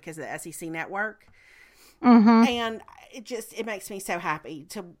visibility because of the SEC network. And it makes me so happy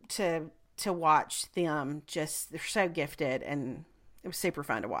to watch them. They're so gifted, and it was super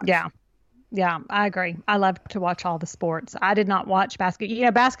fun to watch. Yeah, I agree. I love to watch all the sports. I did not watch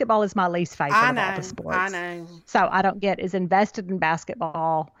basketball. Basketball is my least favorite of all the sports. I know. So I don't get as invested in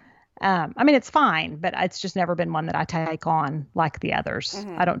basketball. I mean, it's fine, but it's just never been one that I take on like the others.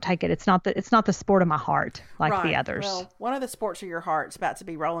 I don't take it. It's not the sport of my heart like the others. Well, one of the sports of your heart's about to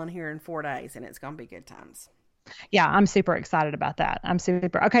be rolling here in 4 days, and it's going to be good times. Yeah, I'm super excited about that.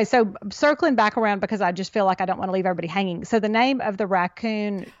 Okay. So circling back around because I just feel like I don't want to leave everybody hanging. So the name of the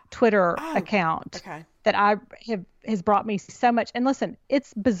raccoon Twitter account that has brought me so much. And listen,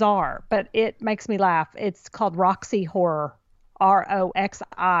 it's bizarre, but it makes me laugh. It's called Roxy Horror, ROXIHORR,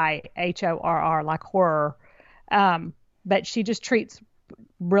 like horror. But she just treats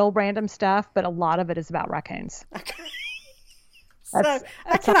real random stuff, but a lot of it is about raccoons. Okay.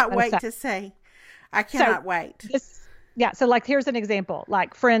 I cannot wait to see. I cannot wait. So like here's an example.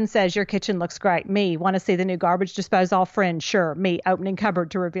 Like friend says your kitchen looks great. Me, want to see the new garbage disposal? Friend, sure. Me, opening cupboard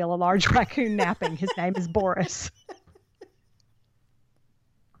to reveal a large raccoon napping. His name is Boris.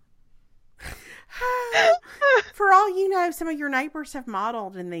 For all you know, some of your neighbors have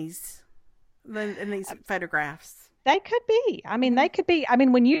modeled in these photographs. They could be. I mean, they could be. I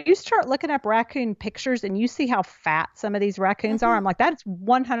mean, when you start looking up raccoon pictures and you see how fat some of these raccoons are, I'm like, that's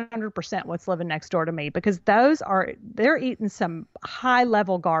 100% what's living next door to me, because they're eating some high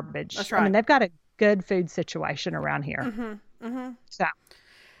level garbage. That's right. I mean, they've got a good food situation around here. So,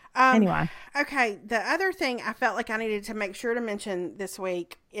 anyway. Okay. The other thing I felt like I needed to make sure to mention this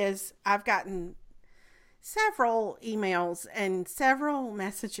week is I've gotten several emails and several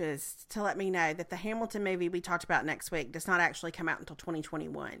messages to let me know that the Hamilton movie we talked about next week does not actually come out until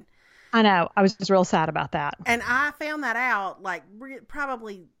 2021. I know. I was just real sad about that. And I found that out like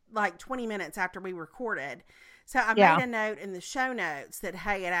probably like 20 minutes after we recorded. So I made a note in the show notes that,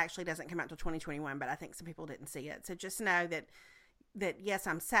 hey, it actually doesn't come out until 2021, but I think some people didn't see it. So just know that yes,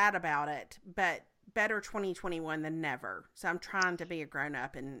 I'm sad about it, but better 2021 than never. So I'm trying to be a grown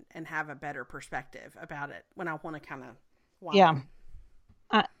up and have a better perspective about it when I want to kind of whine. Yeah.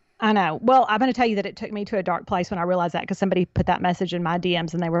 I know. Well, I'm going to tell you that it took me to a dark place when I realized that, because somebody put that message in my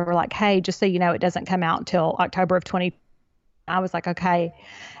DMs and they were like, hey, just so you know, it doesn't come out until October of 2020. I was like, okay.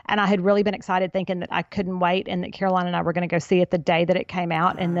 And I had really been excited thinking that I couldn't wait and that Caroline and I were going to go see it the day that it came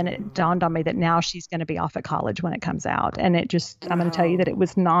out. And then it dawned on me that now she's going to be off at college when it comes out. And it just, I'm going to tell you that it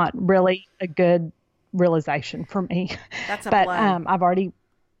was not really a good realization for me. That's a blow.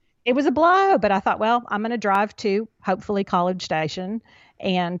 It was a blow, but I thought, well, I'm going to drive to hopefully College Station,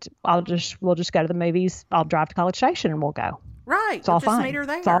 and we'll just go to the movies. I'll drive to College Station and we'll go. Right. It's all just fine. Meet her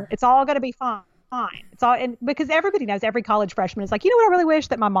there. It's all going to be fine. It's all, and because everybody knows, every college freshman is like, you know what, I really wish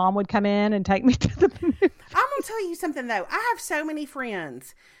that my mom would come in and take me to the movie. I'm going to tell you something though. I have so many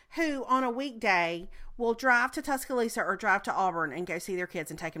friends who on a weekday will drive to Tuscaloosa or drive to Auburn and go see their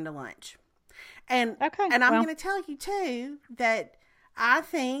kids and take them to lunch. And I'm going to tell you too that I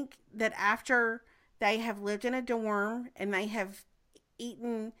think that after they have lived in a dorm and they have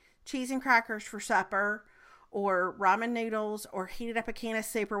eaten cheese and crackers for supper or ramen noodles or heated up a can of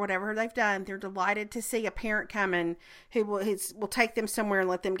soup or whatever they've done, they're delighted to see a parent coming who will take them somewhere and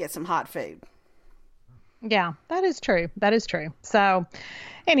let them get some hot food. Yeah, that is true. That is true. So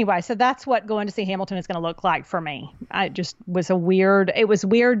anyway, so that's what going to see Hamilton is going to look like for me. It was weird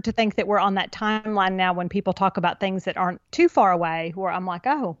to think that we're on that timeline now when people talk about things that aren't too far away, where I'm like,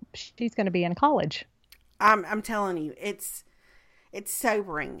 oh, she's going to be in college. I'm telling you, it's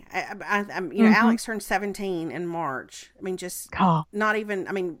sobering. Alex turned 17 in March. I mean, not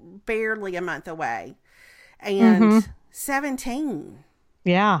even, barely a month away. And 17.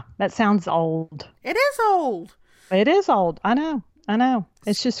 Yeah, that sounds old. It is old. It is old. I know.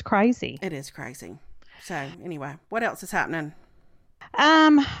 It's just crazy. It is crazy. So anyway, what else is happening?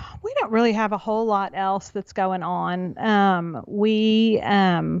 We don't really have a whole lot else that's going on. We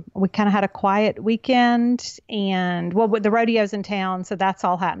kind of had a quiet weekend, and the rodeo's in town, so that's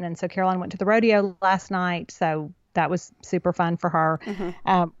all happening. So Caroline went to the rodeo last night, so that was super fun for her.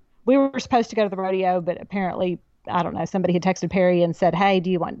 We were supposed to go to the rodeo, but apparently, I don't know, somebody had texted Perry and said, hey, do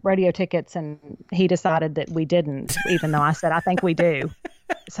you want rodeo tickets? And he decided that we didn't, even though I said, I think we do.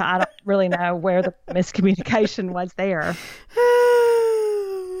 So I don't really know where the miscommunication was there.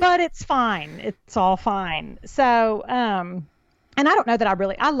 But it's fine. It's all fine. So, and I don't know that I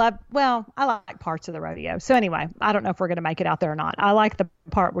like parts of the rodeo. So anyway, I don't know if we're going to make it out there or not. I like the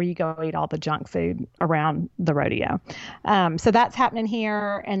part where you go eat all the junk food around the rodeo. So that's happening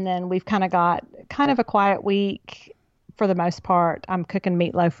here. And then we've kind of got a quiet week for the most part. I'm cooking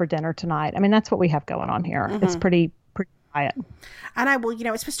meatloaf for dinner tonight. I mean, that's what we have going on here. It's pretty quiet. I know. Well,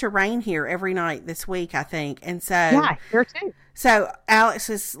 it's supposed to rain here every night this week, I think. And so, yeah, here too. So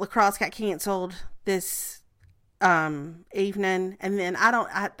Alex's lacrosse got canceled this evening, and then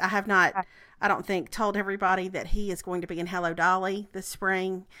I have not, I don't think, told everybody that he is going to be in Hello Dolly this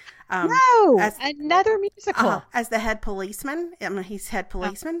spring. Another musical as the head policeman. I mean, he's head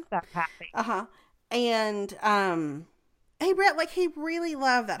policeman. So happy. And he really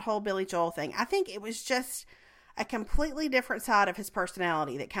loved that whole Billy Joel thing. I think it was just a completely different side of his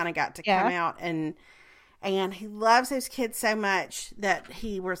personality that kind of got to come out, and he loves those kids so much that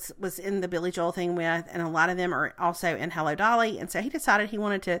he was in the Billy Joel thing with, and a lot of them are also in Hello Dolly. And so he decided he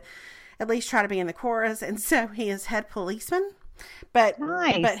wanted to at least try to be in the chorus. And so he is head policeman, but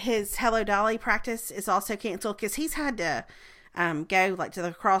his Hello Dolly practice is also canceled because he's had to go like to the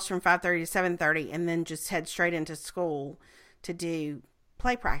lacrosse from 5:30 to 7:30 and then just head straight into school to do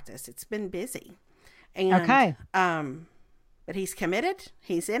play practice. It's been busy. And, but he's committed.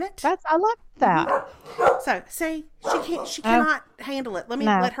 He's in it. I love that. So, see, she cannot handle it.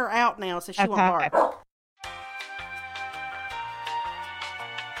 Let her out now so she won't bark.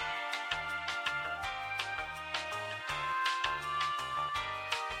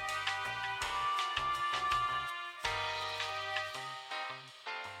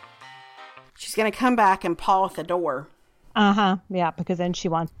 She's going to come back and paw at the door. Yeah, because then she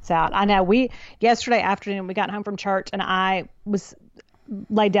wants out. I know. Yesterday afternoon, we got home from church and I was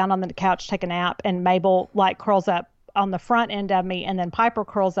laid down on the couch, take a nap, and Mabel like curls up on the front end of me, and then Piper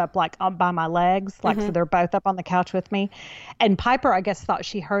curls up like up by my legs, like so they're both up on the couch with me. And Piper, I guess, thought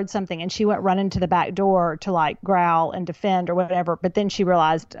she heard something, and she went running to the back door to like growl and defend or whatever. But then she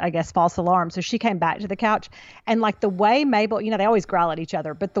realized, I guess, false alarm, so she came back to the couch. And like the way Mabel, they always growl at each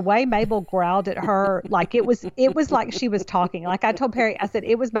other, but the way Mabel growled at her, like it was like she was talking. Like I told Perry, I said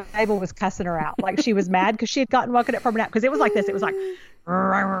it was Mabel was cussing her out, like she was mad because she had gotten woken up from a nap, because it was like this. It was like.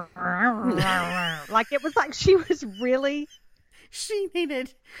 Like it was like she was really. She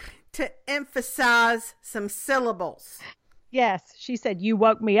needed to emphasize some syllables. Yes, she said, "You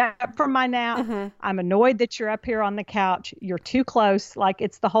woke me up from my nap. I'm annoyed that you're up here on the couch. You're too close." Like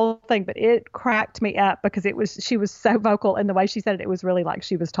it's the whole thing, but it cracked me up because she was so vocal, and the way she said it, it was really like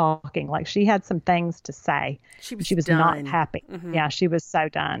she was talking. Like she had some things to say. She was not happy. Yeah, she was so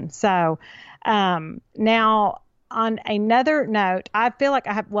done. So now. On another note, I feel like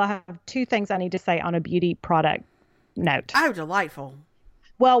I have two things I need to say on a beauty product note. Oh, delightful.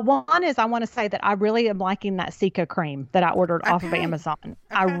 Well, one is I want to say that I really am liking that Cica cream that I ordered off of Amazon. Okay.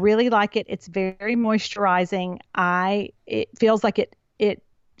 I really like it. It's very moisturizing. It feels like it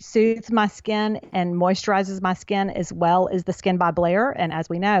soothes my skin and moisturizes my skin as well as the Skin by Blair. And as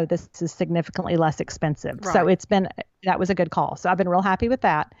we know, this is significantly less expensive. Right. So that was a good call. So I've been real happy with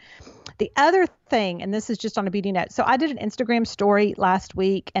that. The other thing, and this is just on a beauty note. So I did an Instagram story last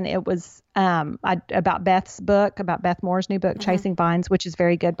week, and it was about Beth's book, about Beth Moore's new book, Chasing Vines, which is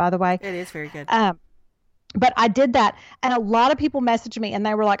very good, by the way. It is very good. But I did that, and a lot of people messaged me, and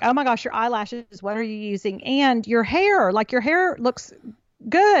they were like, "Oh my gosh, your eyelashes, what are you using? And your hair, like your hair looks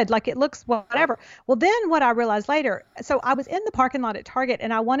good, like it looks whatever." Well, then what I realized later, so I was in the parking lot at Target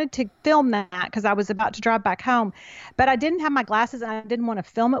and I wanted to film that because I was about to drive back home, but I didn't have my glasses and I didn't want to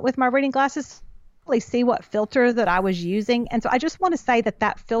film it with my reading glasses. Really see what filter that I was using. And so I just want to say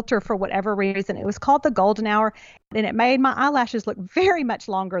that filter, for whatever reason, it was called the Golden Hour, and it made my eyelashes look very much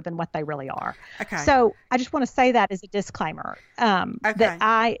longer than what they really are. Okay. So I just want to say that as a disclaimer, that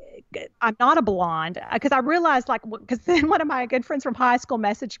I'm not a blonde, because I realized, because then one of my good friends from high school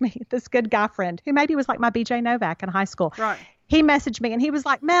messaged me, this good guy friend who maybe was like my BJ Novak in high school. Right. He messaged me and he was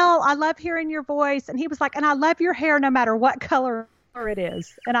like, "Mel, I love hearing your voice." And he was like, "And I love your hair no matter what color it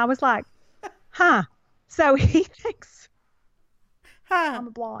is." And I was like, huh. So he thinks I'm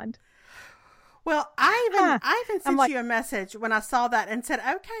a blonde. Well, I even sent you a message when I saw that and said,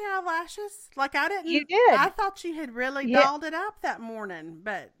 "Okay, eyelashes." Like I didn't. You did. I thought you had really dolled it up that morning,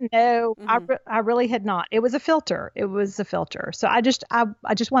 but no, I really had not. It was a filter. So I just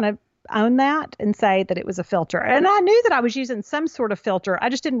want to own that and say that it was a filter. And I knew that I was using some sort of filter. I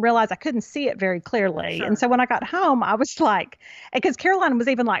just didn't realize I couldn't see it very clearly. Sure. And so when I got home, I was like, because Caroline was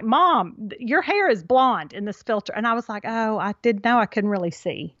even like, "Mom, your hair is blonde in this filter." And I was like, oh, I didn't know I couldn't really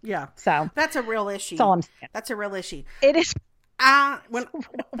see. Yeah. So that's a real issue. That's all I'm saying. That's a real issue. It is. When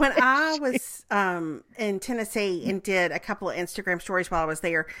I was in Tennessee and did a couple of Instagram stories while I was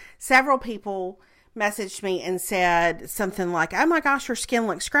there, several people messaged me and said something like, "Oh my gosh, your skin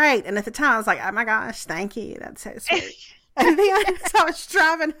looks great." And at the time I was like, "Oh my gosh, thank you. That's so sweet." And then as I was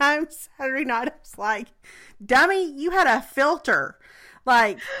driving home Saturday night, I was like, "Dummy, you had a filter."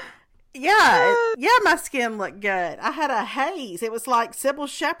 Like, yeah, my skin looked good. I had a haze. It was like Sybil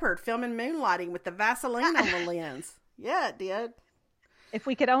Shepherd filming Moonlighting with the Vaseline on the lens. Yeah, it did. If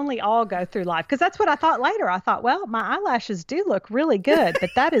we could only all go through life, because that's what I thought later. I thought, well, my eyelashes do look really good, but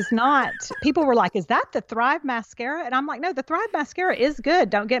that is not. People were like, "Is that the Thrive mascara?" And I'm like, no, the Thrive mascara is good.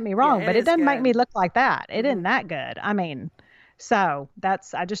 Don't get me wrong, but it doesn't make me look like that. It isn't that good. I mean, so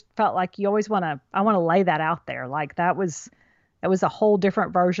I just felt like you always want to lay that out there. Like that was a whole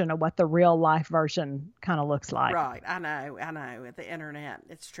different version of what the real life version kind of looks like. Right. I know. At the internet,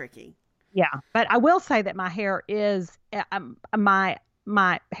 it's tricky. Yeah. But I will say that my hair is,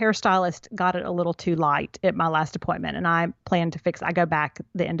 my hairstylist got it a little too light at my last appointment, and I plan to fix. I go back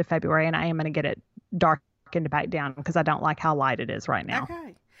the end of February, and I am going to get it darkened back down because I don't like how light it is right now.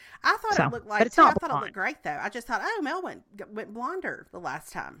 Okay, I thought it looked light too. I thought it looked great though. I just thought, oh, Mel went blonder the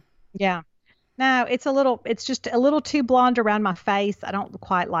last time. Yeah, no, it's just a little too blonde around my face. I don't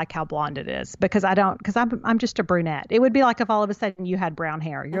quite like how blonde it is because I'm just a brunette. It would be like if all of a sudden you had brown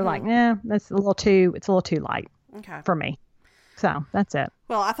hair. You're like, it's a little too light for me. So that's it.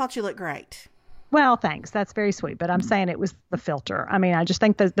 Well, I thought you looked great. Well, thanks. That's very sweet. But I'm saying it was the filter. I mean, I just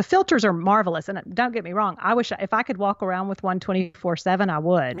think the filters are marvelous. And don't get me wrong. I wish if I could walk around with one 24/7, I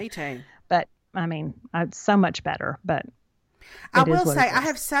would. Me too. But I mean, it's so much better. But I will say, I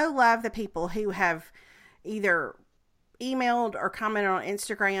have so loved the people who have either emailed or commented on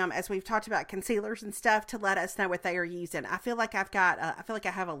Instagram as we've talked about concealers and stuff to let us know what they are using. I feel like I feel like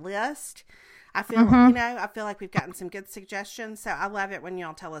I have a list. I feel, I feel like we've gotten some good suggestions. So I love it when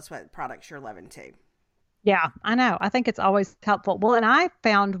y'all tell us what products you're loving too. Yeah, I know. I think it's always helpful. Well, and I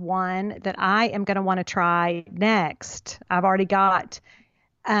found one that I am going to want to try next. I've already got,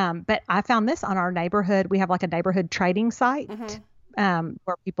 but I found this on our neighborhood. We have like a neighborhood trading site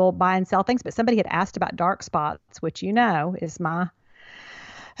where people buy and sell things. But somebody had asked about dark spots, which is my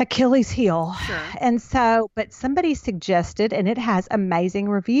Achilles heel. Sure. And so, but somebody suggested, and it has amazing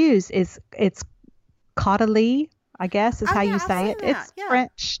reviews. It's Caudalie, I guess is how you say it. It's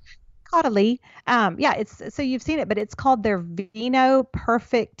French. Caudalie. So you've seen it, but it's called their Vino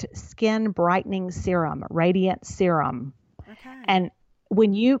Perfect Skin Brightening Serum, Radiant Serum. Okay. And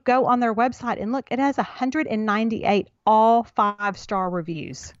when you go on their website and look, it has 198 all 5-star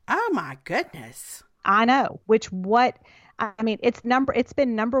reviews. Oh my goodness. I know. It's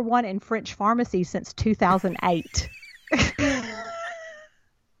been number 1 in French pharmacy since 2008.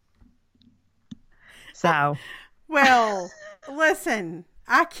 So, well, listen,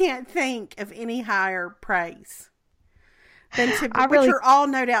 I can't think of any higher praise than which are all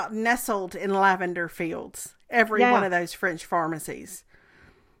no doubt nestled in lavender fields. Every one of those French pharmacies.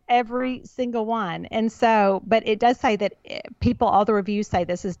 Every single one. And so, but it does say that all the reviews say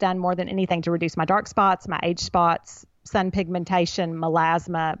this has done more than anything to reduce my dark spots, my age spots, sun pigmentation,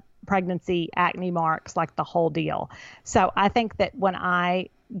 melasma, pregnancy, acne marks, like the whole deal. So I think that when I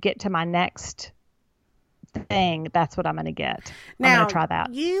get to my next thing, that's what I'm going to get. Now, I'm going to try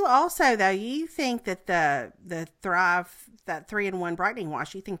that. You also, though, you think that the Thrive, that 3-in-1 brightening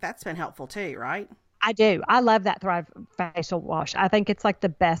wash, you think that's been helpful too, right? I do. I love that Thrive facial wash. I think it's like the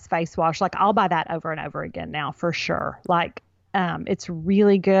best face wash. Like I'll buy that over and over again now for sure. Like it's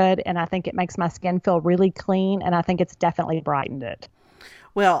really good, and I think it makes my skin feel really clean, and I think it's definitely brightened it.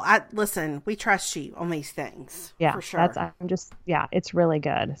 Well, listen, we trust you on these things. Yeah, for sure. It's really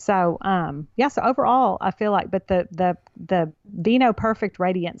good. So, so overall, I feel like, but the Vino Perfect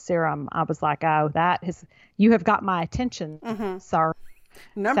Radiant Serum, I was like, you have got my attention, sir.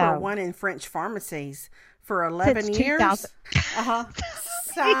 Number 1 in French pharmacies for 11 years.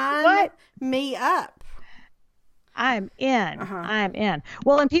 Sign me up. I'm in. I am in.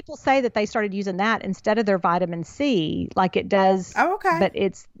 Well, and people say that they started using that instead of their vitamin C, like it does. Oh, okay. But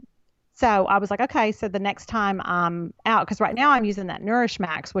so I was like, okay, so the next time I'm out, because right now I'm using that Nourish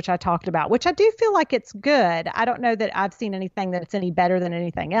Max, which I talked about, which I do feel like it's good. I don't know that I've seen anything that's any better than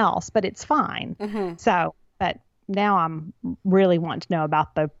anything else, but it's fine. So, but now I'm really wanting to know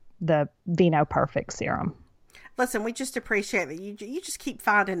about the Vino Perfect Serum. Listen, we just appreciate that you just keep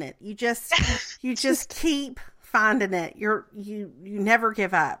finding it. You just keep finding it. You never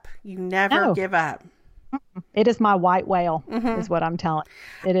give up. You never give up. It is my white whale, is what I'm telling.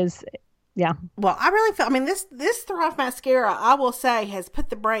 It is. Yeah. Well, I really feel, this Thrive mascara, I will say, has put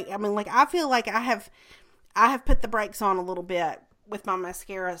the brake. I feel like I have put the brakes on a little bit with my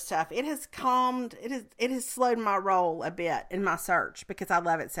mascara stuff. It has calmed, it has slowed my roll a bit in my search because I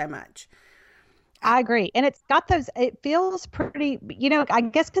love it so much. I agree. And it's got it feels pretty, I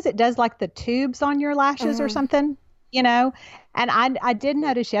guess because it does like the tubes on your lashes or something, and I did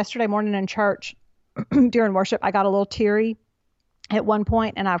notice yesterday morning in church during worship, I got a little teary at one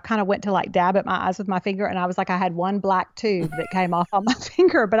point, and I kind of went to like dab at my eyes with my finger, and I was like, I had one black tube that came off on my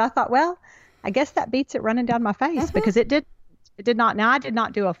finger, but I thought, well, I guess that beats it running down my face because it did not. Now I did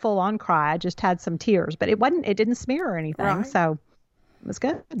not do a full on cry. I just had some tears, but it didn't smear or anything. Right. So it was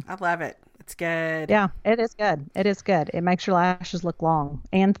good. I love it. It's good. Yeah, it is good. It is good. It makes your lashes look long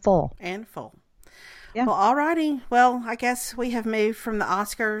and full. Yeah. Well, alrighty. Well, I guess we have moved from the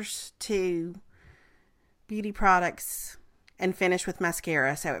Oscars to beauty products and finished with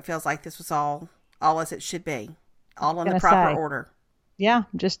mascara. So it feels like this was all as it should be. All in the proper order. Yeah,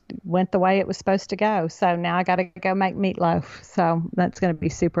 just went the way it was supposed to go. So now I got to go make meatloaf. So that's going to be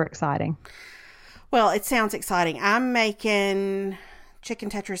super exciting. Well, it sounds exciting. I'm making chicken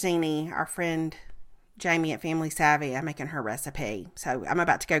tetrazzini. Our friend Jamie at Family Savvy, I'm making her recipe. So I'm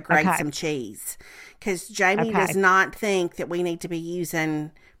about to go grate some cheese because Jamie does not think that we need to be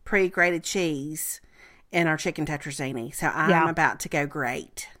using pre-grated cheese in our chicken tetrazzini. So I'm about to go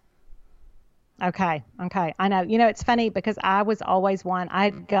grate. Okay. I know. It's funny because I was always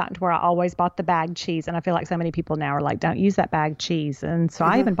I'd gotten to where I always bought the bagged cheese, and I feel like so many people now are like, don't use that bagged cheese. And so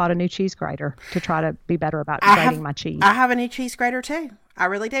I even bought a new cheese grater to try to be better about grating my cheese. I have a new cheese grater too. I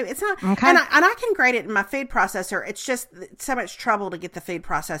really do. It's not, Okay. and I can grate it in my food processor. It's just so much trouble to get the food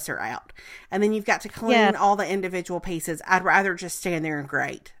processor out. And then you've got to clean all the individual pieces. I'd rather just stand there and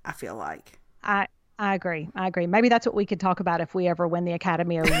grate, I feel like. I agree. Maybe that's what we could talk about if we ever win the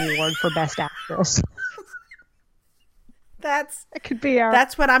Academy Award for Best Actress. That could be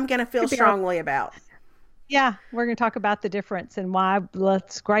that's what I'm going to feel strongly about. Yeah, we're going to talk about the difference and why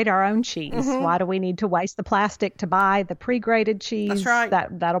let's grate our own cheese. Mm-hmm. Why do we need to waste the plastic to buy the pre-grated cheese? That's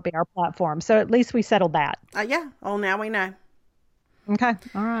right. That'll be our platform. So at least we settled that. Yeah. Oh, now we know. Okay.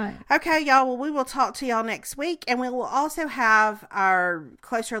 All right. Okay, y'all. Well, we will talk to y'all next week. And we will also have our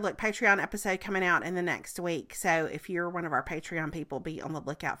Closer Look Patreon episode coming out in the next week. So if you're one of our Patreon people, be on the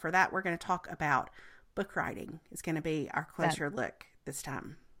lookout for that. We're going to talk about book writing. It's going to be our Closer Look this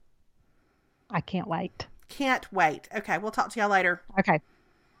time. I can't wait. Can't wait. Okay, we'll talk to y'all later. Okay.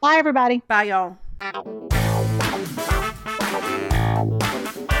 Bye, everybody. Bye, y'all.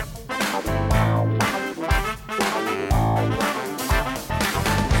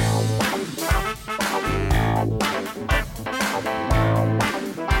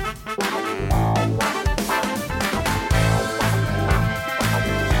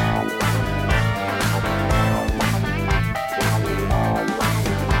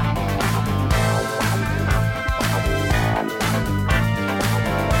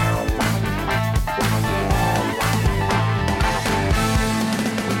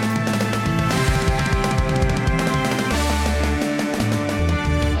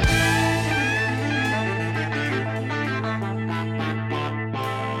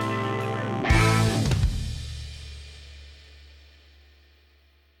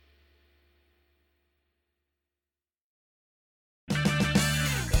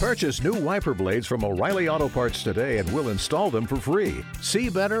 Purchase new wiper blades from O'Reilly Auto Parts today and we'll install them for free. See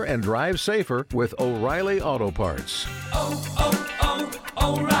better and drive safer with O'Reilly Auto Parts.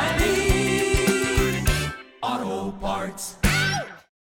 O'Reilly Auto Parts.